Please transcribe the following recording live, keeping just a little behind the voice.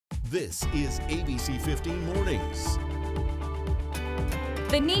This is ABC15 Mornings.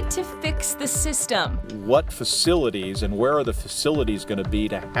 The need to fix the system. What facilities and where are the facilities going to be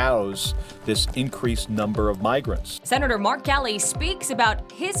to house this increased number of migrants? Senator Mark Kelly speaks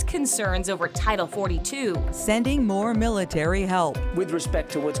about his concerns over Title 42. Sending more military help. With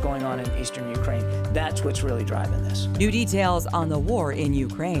respect to what's going on in eastern Ukraine, that's what's really driving this. New details on the war in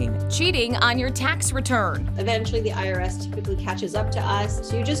Ukraine. Cheating on your tax return. Eventually, the IRS typically catches up to us,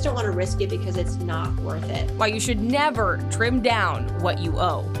 so you just don't want to risk it because it's not worth it. Why you should never trim down what you owe.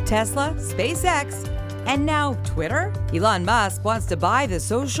 Tesla, SpaceX, and now Twitter? Elon Musk wants to buy the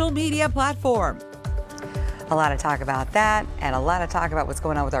social media platform. A lot of talk about that, and a lot of talk about what's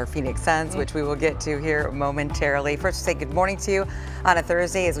going on with our Phoenix Suns, which we will get to here momentarily. First, say good morning to you on a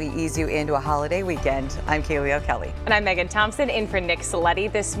Thursday as we ease you into a holiday weekend. I'm Kaylee O'Kelly. And I'm Megan Thompson, in for Nick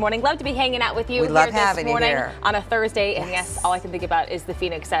Soletti this morning. Love to be hanging out with you love here having this morning you here. on a Thursday. And yes, all I can think about is the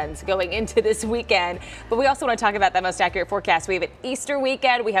Phoenix Suns going into this weekend. But we also want to talk about that most accurate forecast. We have an Easter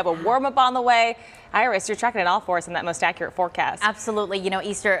weekend. We have a warm-up on the way. Iris, you're tracking it all for us in that most accurate forecast. Absolutely. You know,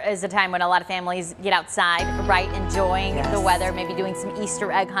 Easter is a time when a lot of families get outside, right, enjoying the weather, maybe doing some Easter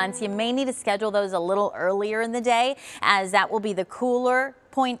egg hunts. You may need to schedule those a little earlier in the day, as that will be the cooler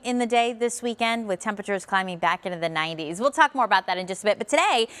point in the day this weekend, with temperatures climbing back into the 90s. We'll talk more about that in just a bit, but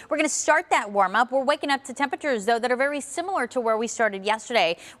today we're going to start that warm up. We're waking up to temperatures, though, that are very similar to where we started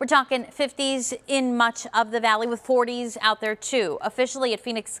yesterday. We're talking 50s in much of the valley, with 40s out there too. Officially at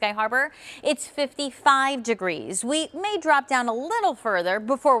Phoenix Sky Harbor, it's 55 degrees. We may drop down a little further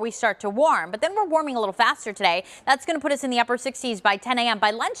before we start to warm, but then we're warming a little faster today. That's going to put us in the upper 60s by 10 a.m.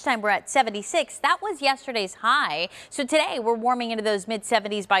 By lunchtime, we're at 76. That was yesterday's high. So today we're warming into those mid 70s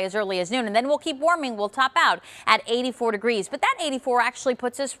by as early as noon, and then we'll keep warming. We'll top out at 84 degrees, but that 84 actually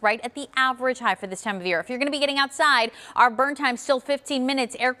puts us right at the average high for this time of year. If you're going to be getting outside, our burn time still 15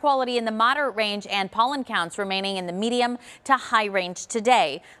 minutes, air quality in the moderate range, and pollen counts remaining in the medium to high range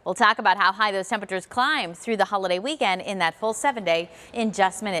today. We'll talk about how high those temperatures climb through the holiday weekend in that full 7-day in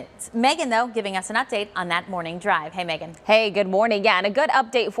just minutes. Megan, though, giving us an update on that morning drive. Hey, Megan. Hey, good morning. Yeah, and a good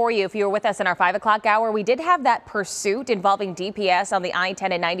update for you if you were with us in our 5 o'clock hour. We did have that pursuit involving DPS on the I-10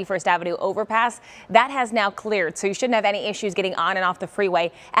 and 91st Avenue overpass. That has now cleared, so you shouldn't have any issues getting on and off the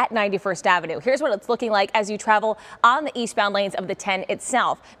freeway at 91st Avenue. Here's what it's looking like as you travel on the eastbound lanes of the 10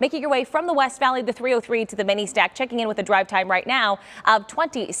 itself. Making your way from the West Valley, the 303 to the mini stack, checking in with a drive time right now of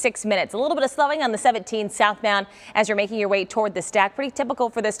 26 minutes. A little bit of slowing on the 17 southbound as you're making your way toward the stack. Pretty typical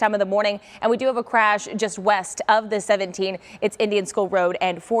for this time of the morning. And we do have a crash just west of the 17. It's Indian School Road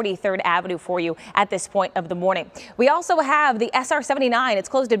and 43rd Avenue for you at this point of the morning. We also have the SR 79. It's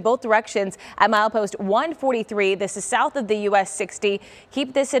closed in both directions at milepost 143. This is south of the US 60.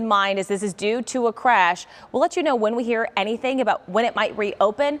 Keep this in mind as this is due to a crash. We'll let you know when we hear anything about when it might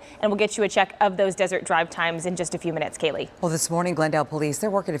reopen, and we'll get you a check of those desert drive times in just a few minutes. Kaylee. Well, this morning, Glendale police, they're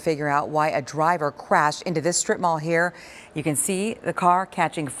working to figure out why a driver crashed into this strip mall here. You can see the car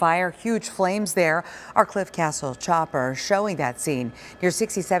catching fire, huge flames there. Our Cliff Castle chopper showing that scene near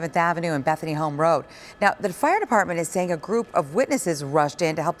 67th Avenue and Bethany Home Road. Now, the fire department is saying a group of witnesses rushed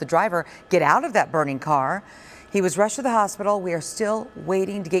in to help the driver get out of that burning car. He was rushed to the hospital. We are still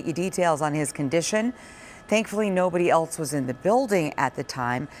waiting to get you details on his condition. Thankfully, nobody else was in the building at the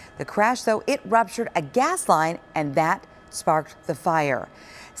time. The crash, though, it ruptured a gas line, and that sparked the fire.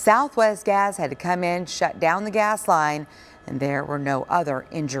 Southwest Gas had to come in, shut down the gas line, and there were no other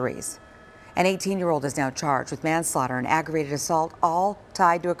injuries. An 18-year-old is now charged with manslaughter and aggravated assault, all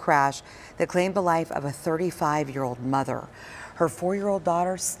tied to a crash that claimed the life of a 35-year-old mother. Her 4-year-old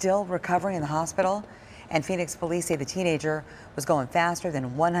daughter still recovering in the hospital, and Phoenix police say the teenager was going faster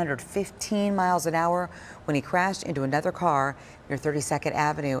than 115 miles an hour when he crashed into another car near 32nd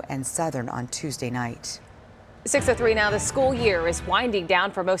Avenue and Southern on Tuesday night. 6:03 now. The school year is winding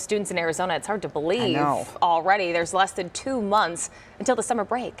down for most students in Arizona. It's hard to believe already. There's less than 2 months until the summer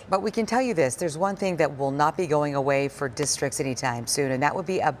break. But we can tell you this, there's one thing that will not be going away for districts anytime soon, and that would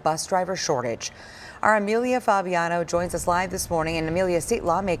be a bus driver shortage. Our Amelia Fabiano joins us live this morning, and Amelia, state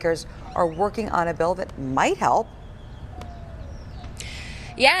lawmakers are working on a bill that might help.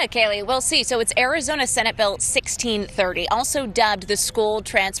 Yeah, Kaylee, we'll see. So it's Arizona Senate Bill 1630, also dubbed the School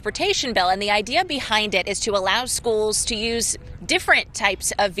Transportation Bill. And the idea behind it is to allow schools to use different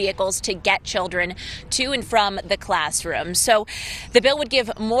types of vehicles to get children to and from the classroom. So the bill would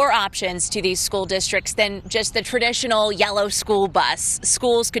give more options to these school districts than just the traditional yellow school bus.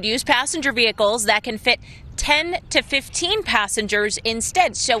 Schools could use passenger vehicles that can fit 10 to 15 passengers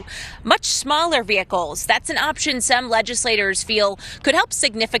instead. So much smaller vehicles. That's an option some legislators feel could help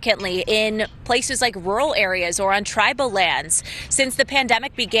significantly in places like rural areas or on tribal lands. Since the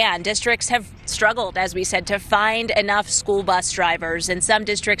pandemic began, districts have struggled, as we said, to find enough school bus drivers, and some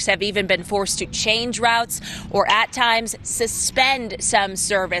districts have even been forced to change routes or at times suspend some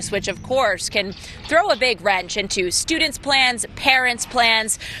service, which of course can throw a big wrench into students' plans, parents'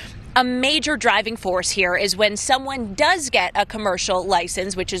 plans. A major driving force here is when someone does get a commercial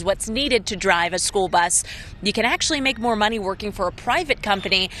license, which is what's needed to drive a school bus, you can actually make more money working for a private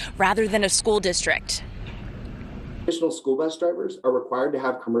company rather than a school district. Traditional school bus drivers are required to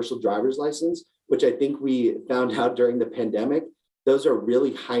have commercial driver's license, which I think we found out during the pandemic. Those are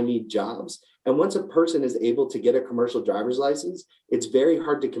really high need jobs. And once a person is able to get a commercial driver's license, it's very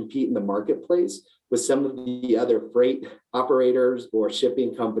hard to compete in the marketplace with some of the other freight operators or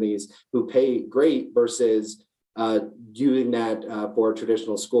shipping companies who pay great versus doing that for a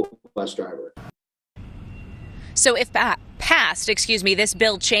traditional school bus driver. So if passed, this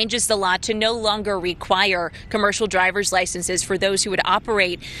bill changes the law to no longer require commercial driver's licenses for those who would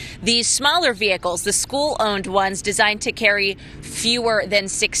operate these smaller vehicles, the school-owned ones designed to carry fewer than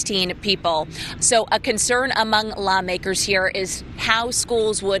 16 people. So a concern among lawmakers here is how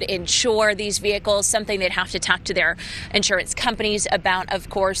schools would insure these vehicles, something they'd have to talk to their insurance companies about, of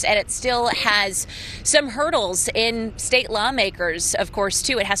course, and it still has some hurdles in state lawmakers, of course,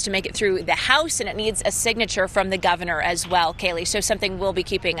 too. It has to make it through the House, and it needs a signature from the governor as well, Kaylee. So something we'll be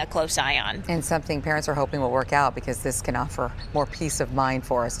keeping a close eye on. And something parents are hoping will work out, because this can offer more peace of mind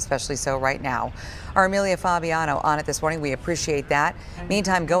for us, especially so right now. Our Amelia Fabiano on it this morning. We appreciate that.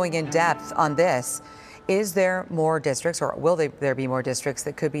 Meantime, going in depth on this, is there more districts, or will there be more districts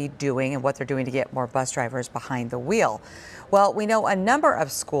that could be doing and what they're doing to get more bus drivers behind the wheel? Well, we know a number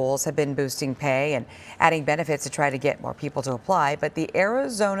of schools have been boosting pay and adding benefits to try to get more people to apply, but the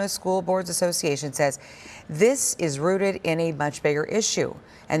Arizona School Boards Association says this is rooted in a much bigger issue,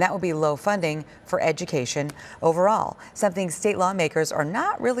 and that will be low funding for education overall, something state lawmakers are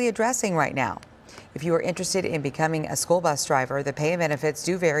not really addressing right now. If you are interested in becoming a school bus driver, the pay and benefits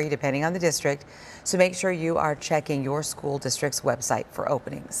do vary depending on the district, so make sure you are checking your school district's website for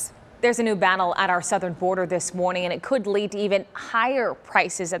openings. There's a new battle at our southern border this morning, and it could lead to even higher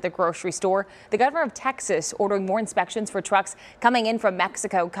prices at the grocery store. The governor of Texas ordering more inspections for trucks coming in from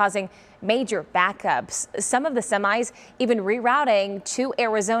Mexico, causing major backups. Some of the semis even rerouting to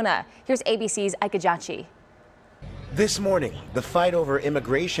Arizona. Here's ABC's Ike Jachi. This morning, the fight over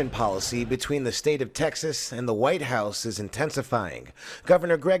immigration policy between the state of Texas and the White House is intensifying.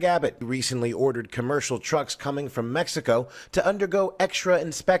 Governor Greg Abbott recently ordered commercial trucks coming from Mexico to undergo extra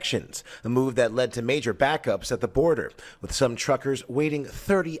inspections, a move that led to major backups at the border, with some truckers waiting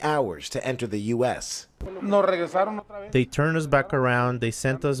 30 hours to enter the U.S. They turned us back around. They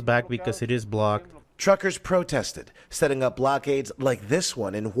sent us back because it is blocked. Truckers protested, setting up blockades like this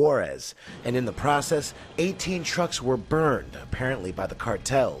one in Juarez. And in the process, 18 trucks were burned, apparently by the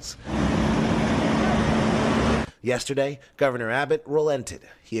cartels. Yesterday, Governor Abbott relented.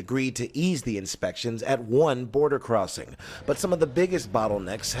 He agreed to ease the inspections at one border crossing. But some of the biggest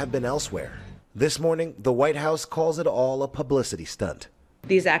bottlenecks have been elsewhere. This morning, the White House calls it all a publicity stunt.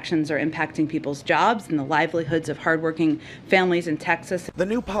 These actions are impacting people's jobs and the livelihoods of hardworking families in Texas. The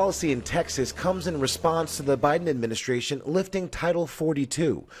new policy in Texas comes in response to the Biden administration lifting Title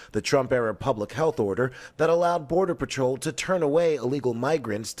 42, the Trump-era public health order that allowed Border Patrol to turn away illegal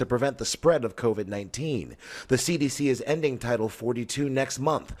migrants to prevent the spread of COVID-19. The CDC is ending Title 42 next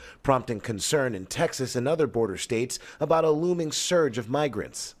month, prompting concern in Texas and other border states about a looming surge of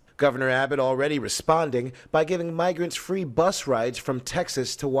migrants. Governor Abbott already responding by giving migrants free bus rides from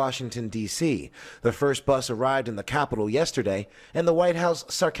Texas to Washington, D.C. The first bus arrived in the Capitol yesterday, and the White House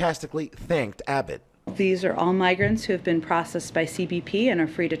sarcastically thanked Abbott. These are all migrants who have been processed by CBP and are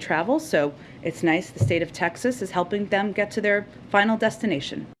free to travel, so it's nice the state of Texas is helping them get to their final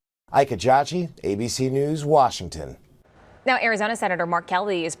destination. Ike Jachi, ABC News, Washington. Now, Arizona Senator Mark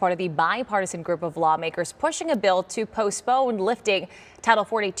Kelly is part of the bipartisan group of lawmakers pushing a bill to postpone lifting Title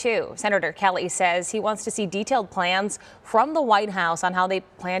 42. Senator Kelly says he wants to see detailed plans from the White House on how they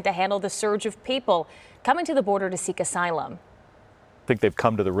plan to handle the surge of people coming to the border to seek asylum. I think they've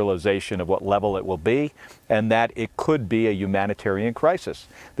come to the realization of what level it will be and that it could be a humanitarian crisis.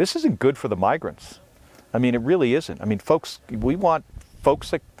 This isn't good for the migrants. I mean, it really isn't. I mean, folks, we want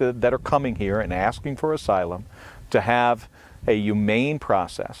folks that are coming here and asking for asylum to have a humane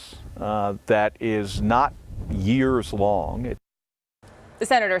process that is not years long. The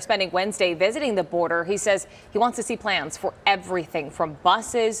senator spending Wednesday visiting the border. He says he wants to see plans for everything from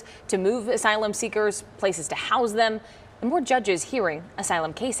buses to move asylum seekers, places to house them, and more judges hearing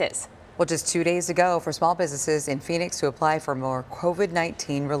asylum cases. Well, just 2 days ago for small businesses in Phoenix to apply for more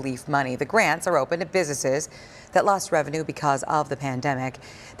COVID-19 relief money. The grants are open to businesses that lost revenue because of the pandemic.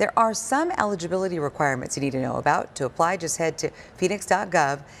 There are some eligibility requirements you need to know about. To apply, just head to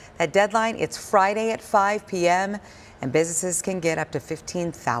phoenix.gov. That deadline, it's Friday at 5 p.m. and businesses can get up to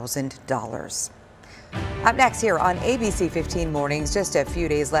 $15,000. Up next here on ABC 15 Mornings, just a few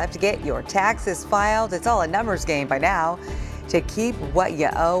days left to get your taxes filed. It's all a numbers game by now. To keep what you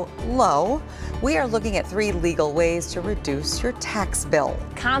owe low, we are looking at 3 legal ways to reduce your tax bill.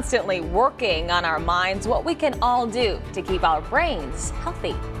 Constantly working on our minds what we can all do to keep our brains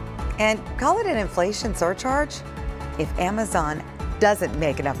healthy. And call it an inflation surcharge if Amazon doesn't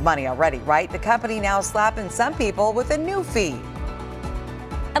make enough money already, right? The company now slapping some people with a new fee.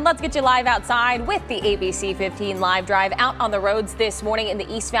 And let's get you live outside with the ABC 15 Live Drive out on the roads this morning in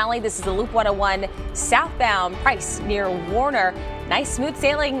the East Valley. This is the Loop 101 southbound Price near Warner. Nice smooth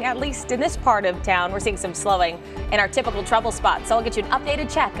sailing, at least in this part of town. We're seeing some slowing in our typical trouble spots. So I'll get you an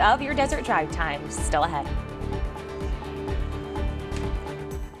updated check of your desert drive times still ahead.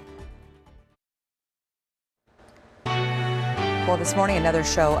 Well, this morning, another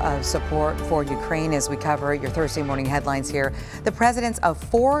show of support for Ukraine as we cover your Thursday morning headlines here. The presidents of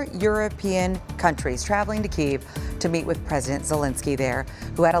 4 European countries traveling to Kyiv to meet with President Zelensky there,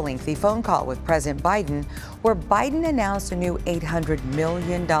 who had a lengthy phone call with President Biden, where Biden announced a new $800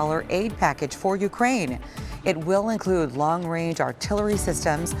 million aid package for Ukraine. It will include long-range artillery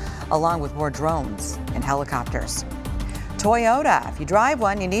systems, along with more drones and helicopters. Toyota, if you drive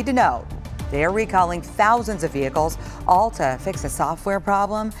one, you need to know. They're recalling thousands of vehicles, all to fix a software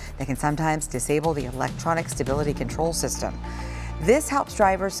problem that can sometimes disable the electronic stability control system. This helps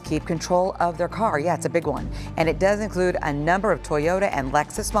drivers keep control of their car. Yeah, it's a big one. And it does include a number of Toyota and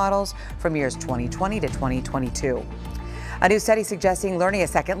Lexus models from years 2020 to 2022. A new study suggesting learning a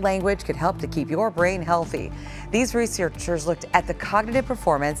second language could help to keep your brain healthy. These researchers looked at the cognitive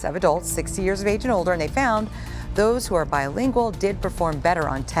performance of adults 60 years of age and older, and they found those who are bilingual did perform better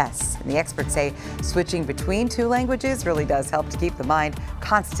on tests. And the experts say switching between 2 languages really does help to keep the mind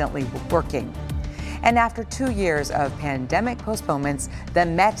constantly working. And after 2 years of pandemic postponements, the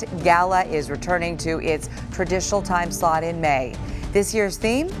Met Gala is returning to its traditional time slot in May. This year's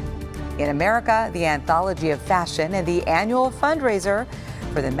theme, In America, the anthology of fashion, and the annual fundraiser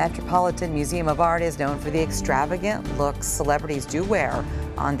for the Metropolitan Museum of Art is known for the extravagant looks celebrities do wear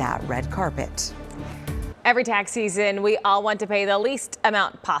on that red carpet. Every tax season, we all want to pay the least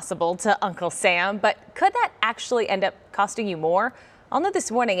amount possible to Uncle Sam, but could that actually end up costing you more? I'll know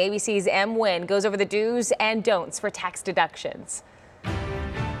this morning, ABC's M. Wynn goes over the do's and don'ts for tax deductions.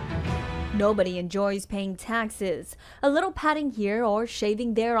 Nobody enjoys paying taxes. A little padding here or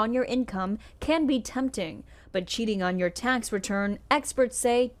shaving there on your income can be tempting, but cheating on your tax return, experts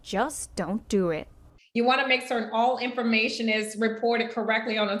say just don't do it. You want to make certain all information is reported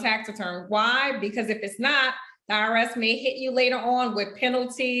correctly on a tax return. Why? Because if it's not, the IRS may hit you later on with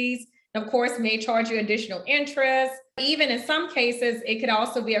penalties. Of course, may charge you additional interest. Even in some cases, it could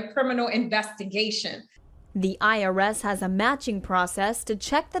also be a criminal investigation. The IRS has a matching process to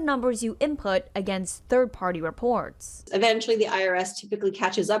check the numbers you input against third-party reports. Eventually, the IRS typically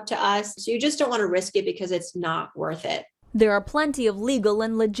catches up to us, so you just don't want to risk it because it's not worth it. There are plenty of legal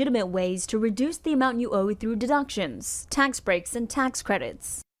and legitimate ways to reduce the amount you owe through deductions, tax breaks, and tax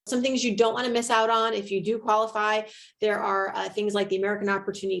credits. Some things you don't want to miss out on if you do qualify. There are things like the American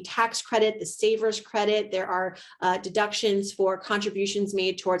Opportunity Tax Credit, the Savers Credit. There are deductions for contributions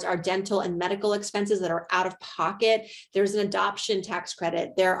made towards our dental and medical expenses that are out of pocket. There's an adoption tax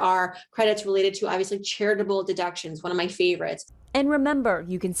credit. There are credits related to obviously charitable deductions, one of my favorites. And remember,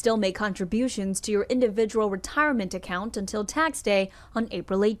 you can still make contributions to your individual retirement account until tax day on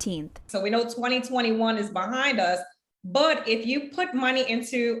April 18th. So we know 2021 is behind us. But if you put money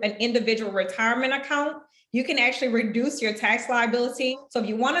into an individual retirement account, you can actually reduce your tax liability. So if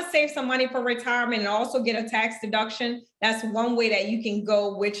you want to save some money for retirement and also get a tax deduction, that's one way that you can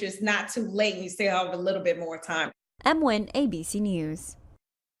go, which is not too late and you still have a little bit more time. M. Wynn, ABC News.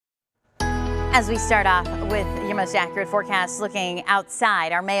 As we start off with your most accurate forecast looking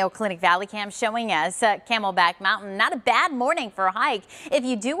outside, our Mayo Clinic Valley Cam showing us Camelback Mountain. Not a bad morning for a hike if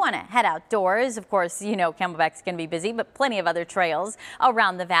you do want to head outdoors. Of course, you know Camelback's going to be busy, but plenty of other trails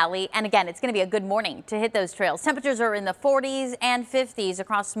around the valley. And again, it's going to be a good morning to hit those trails. Temperatures are in the 40s and 50s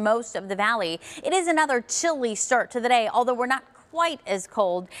across most of the valley. It is another chilly start to the day, although we're not quite as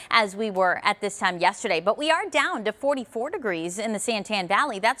cold as we were at this time yesterday, but we are down to 44 degrees in the Santan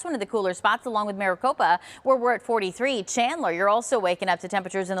Valley. That's one of the cooler spots, along with Maricopa, where we're at 43. Chandler, you're also waking up to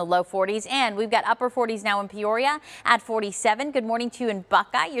temperatures in the low 40s, and we've got upper 40s now in Peoria at 47. Good morning to you in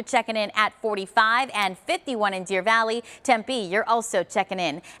Buckeye. You're checking in at 45 and 51 in Deer Valley. Tempe, you're also checking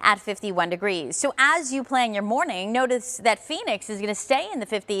in at 51 degrees. So as you plan your morning, notice that Phoenix is going to stay in the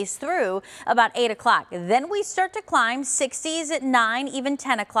 50s through about 8 o'clock. Then we start to climb 60s at 9, even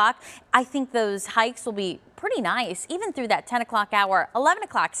 10 o'clock. I think those hikes will be pretty nice, even through that 10 o'clock hour. 11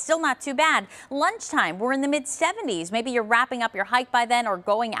 o'clock, still not too bad. Lunchtime, we're in the mid 70s. Maybe you're wrapping up your hike by then or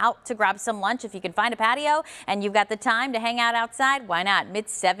going out to grab some lunch. If you can find a patio and you've got the time to hang out outside, why not? Mid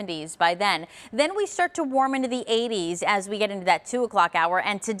 70s by then. Then we start to warm into the 80s as we get into that 2 o'clock hour.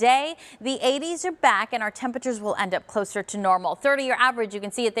 And today, the 80s are back and our temperatures will end up closer to normal. 30-year average, you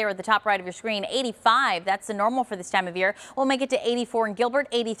can see it there at the top right of your screen. 85, that's the normal for this time of year. We'll make it to 84 in Gilbert,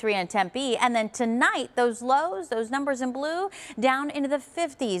 83 in Tempe. And then tonight, those lows, those numbers in blue, down into the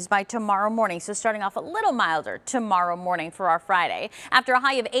 50s by tomorrow morning. So starting off a little milder tomorrow morning for our Friday. After a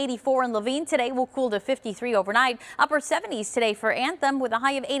high of 84 in Laveen today, we'll cool to 53 overnight. Upper 70s today for Anthem with a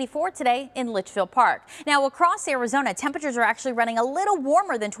high of 84 today in Litchfield Park. Now across Arizona, temperatures are actually running a little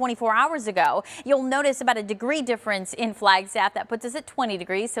warmer than 24 hours ago. You'll notice about a degree difference in Flagstaff. That puts us at 20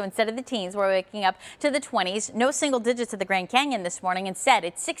 degrees. So instead of the teens, we're waking up to the 20s. No single digits at the Grand Canyon this morning. Instead,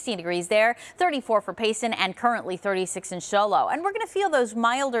 it's 16 degrees there, 34 for Payson, and currently 36 in Show Low. And we're going to feel those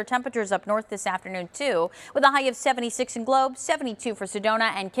milder temperatures up north this afternoon too, with a high of 76 in Globe, 72 for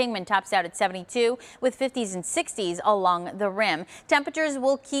Sedona, and Kingman tops out at 72 with 50s and 60s along the rim. Temperatures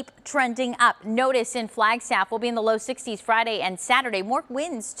will keep trending up. Notice in Flagstaff we'll be in the low 60s Friday and Saturday. More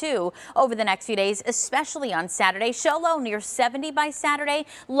winds too over the next few days, especially on Saturday. Show Low near 70 by Saturday,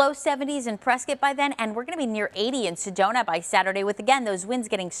 low 70s in Prescott by then, and we're going to be near 80 in Sedona by Saturday with again those winds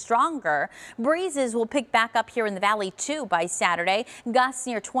getting stronger. Breezes will pick back up here in the valley too by Saturday. Gusts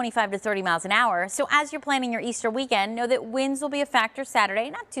near 25 to 30 miles an hour. So as you're planning your Easter weekend, know that winds will be a factor Saturday,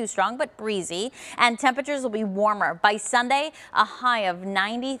 not too strong, but breezy, and temperatures will be warmer. By Sunday, a high of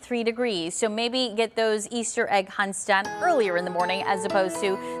 93 degrees. So maybe get those Easter egg hunts done earlier in the morning as opposed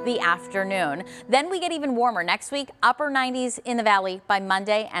to the afternoon. Then we get even warmer next week, upper 90s in the valley by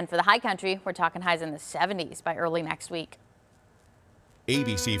Monday. And for the high country, we're talking highs in the 70s by early next week.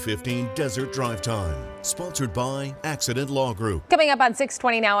 ABC 15 Desert Drive Time, sponsored by Accident Law Group. Coming up on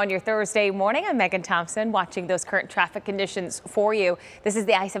 6:20 now on your Thursday morning, I'm Megan Thompson watching those current traffic conditions for you. This is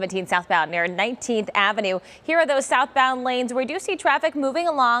the I-17 southbound near 19th Avenue. Here are those southbound lanes where we do see traffic moving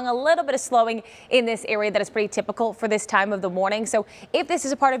along, a little bit of slowing in this area that is pretty typical for this time of the morning. So if this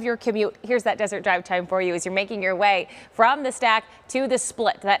is a part of your commute, here's that Desert Drive Time for you as you're making your way from the stack to the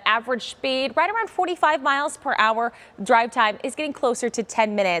split. That average speed right around 45 miles per hour. Drive time is getting closer to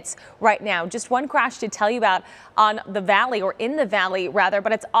 10 minutes right now. Just one crash to tell you about on the valley, or in the valley rather,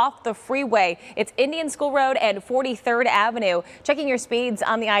 but it's off the freeway. It's Indian School Road and 43rd Avenue. Checking your speeds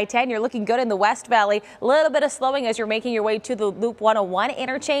on the I-10, you're looking good in the West Valley. A little bit of slowing as you're making your way to the Loop 101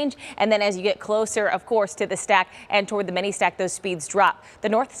 interchange, and then as you get closer, of course, to the stack and toward the mini stack, those speeds drop. The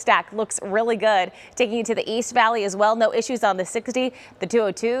North Stack looks really good. Taking you to the East Valley as well. No issues on the 60, the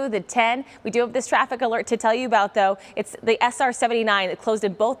 202, the 10. We do have this traffic alert to tell you about though. It's the SR 79 that closed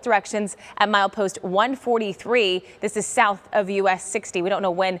in both directions at milepost 143. This is south of US 60. We don't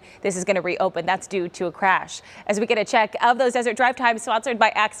know when this is going to reopen. That's due to a crash. As we get a check of those Desert Drive Times sponsored by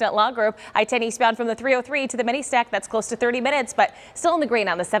Accident Law Group, I-10 eastbound from the 303 to the mini stack, that's close to 30 minutes, but still in the green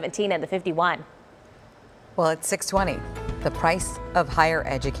on the 17 and the 51. Well, it's 6:20. The price of higher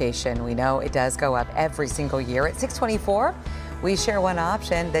education. We know it does go up every single year. At 6:24, we share one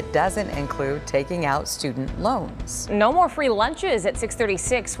option that doesn't include taking out student loans. No more free lunches at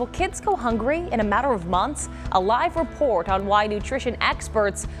 6:36. Will kids go hungry in a matter of months? A live report on why nutrition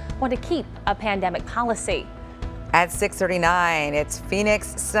experts want to keep a pandemic policy. At 6:39, it's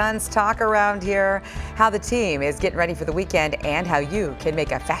Phoenix Suns talk around here, how the team is getting ready for the weekend and how you can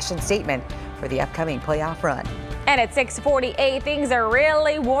make a fashion statement for the upcoming playoff run. And at 6:48, things are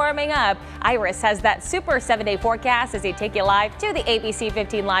really warming up. Iris has that super 7-day forecast as they take you live to the ABC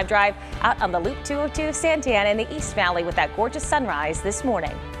 15 Live Drive out on the Loop 202 Santana in the East Valley with that gorgeous sunrise this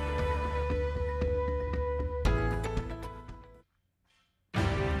morning.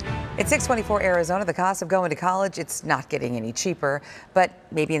 At 6:24 Arizona, the cost of going to college, it's not getting any cheaper, but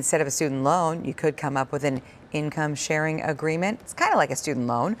maybe instead of a student loan, you could come up with an income sharing agreement. It's kind of like a student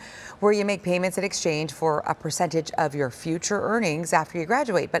loan where you make payments in exchange for a percentage of your future earnings after you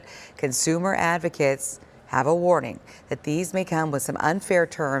graduate. But consumer advocates have a warning that these may come with some unfair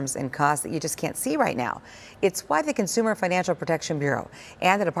terms and costs that you just can't see right now. It's why the Consumer Financial Protection Bureau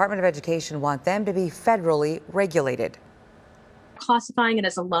and the Department of Education want them to be federally regulated. Classifying it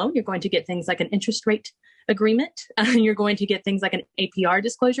as a loan, you're going to get things like an interest rate agreement. You're going to get things like an APR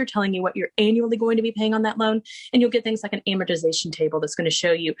disclosure telling you what you're annually going to be paying on that loan. And you'll get things like an amortization table that's going to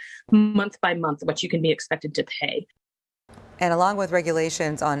show you month by month what you can be expected to pay. And along with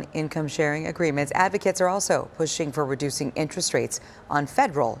regulations on income sharing agreements, advocates are also pushing for reducing interest rates on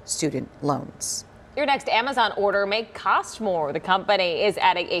federal student loans. Your next Amazon order may cost more. The company is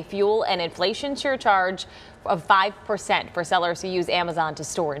adding a fuel and inflation surcharge of 5% for sellers who use Amazon to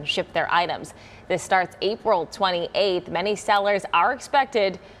store and ship their items. This starts April 28th. Many sellers are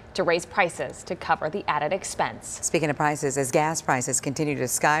expected to raise prices to cover the added expense. Speaking of prices, as gas prices continue to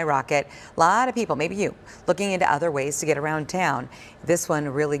skyrocket, a lot of people, maybe you, looking into other ways to get around town. This one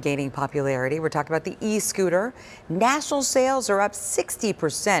really gaining popularity. We're talking about the e-scooter. National sales are up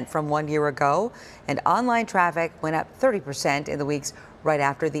 60% from 1 year ago, and online traffic went up 30% in the weeks right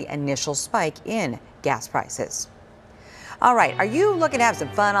after the initial spike in gas prices. All right, are you looking to have some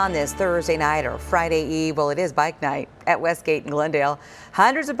fun on this Thursday night or Friday Eve? Well, it is bike night at Westgate in Glendale.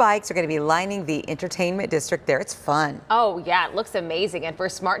 Hundreds of bikes are going to be lining the entertainment district there. It's fun. Oh, yeah, it looks amazing. And for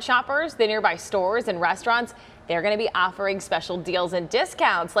smart shoppers, the nearby stores and restaurants, they're going to be offering special deals and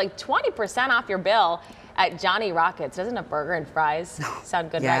discounts, like 20% off your bill at Johnny Rockets. Doesn't a burger and fries sound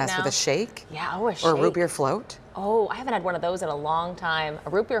good right now? Yes, with a shake. Yeah, oh, a shake. Or a root beer float. Oh, I haven't had one of those in a long time. A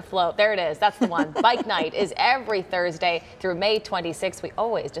root beer float. There it is. That's the one. Bike night is every Thursday through May 26th. We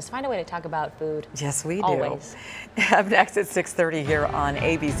always just find a way to talk about food. Yes, we do. Always. Up next at 6:30 here on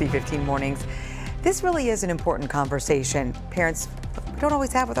ABC15 Mornings. This really is an important conversation parents don't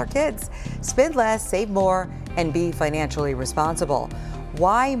always have with our kids. Spend less, save more, and be financially responsible.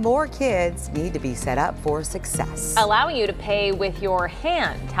 Why more kids need to be set up for success. Allowing you to pay with your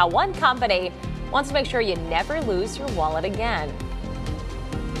hand. How one company wants to make sure you never lose your wallet again.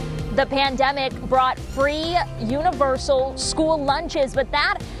 The pandemic brought free universal school lunches, but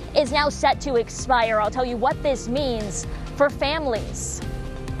that is now set to expire. I'll tell you what this means for families.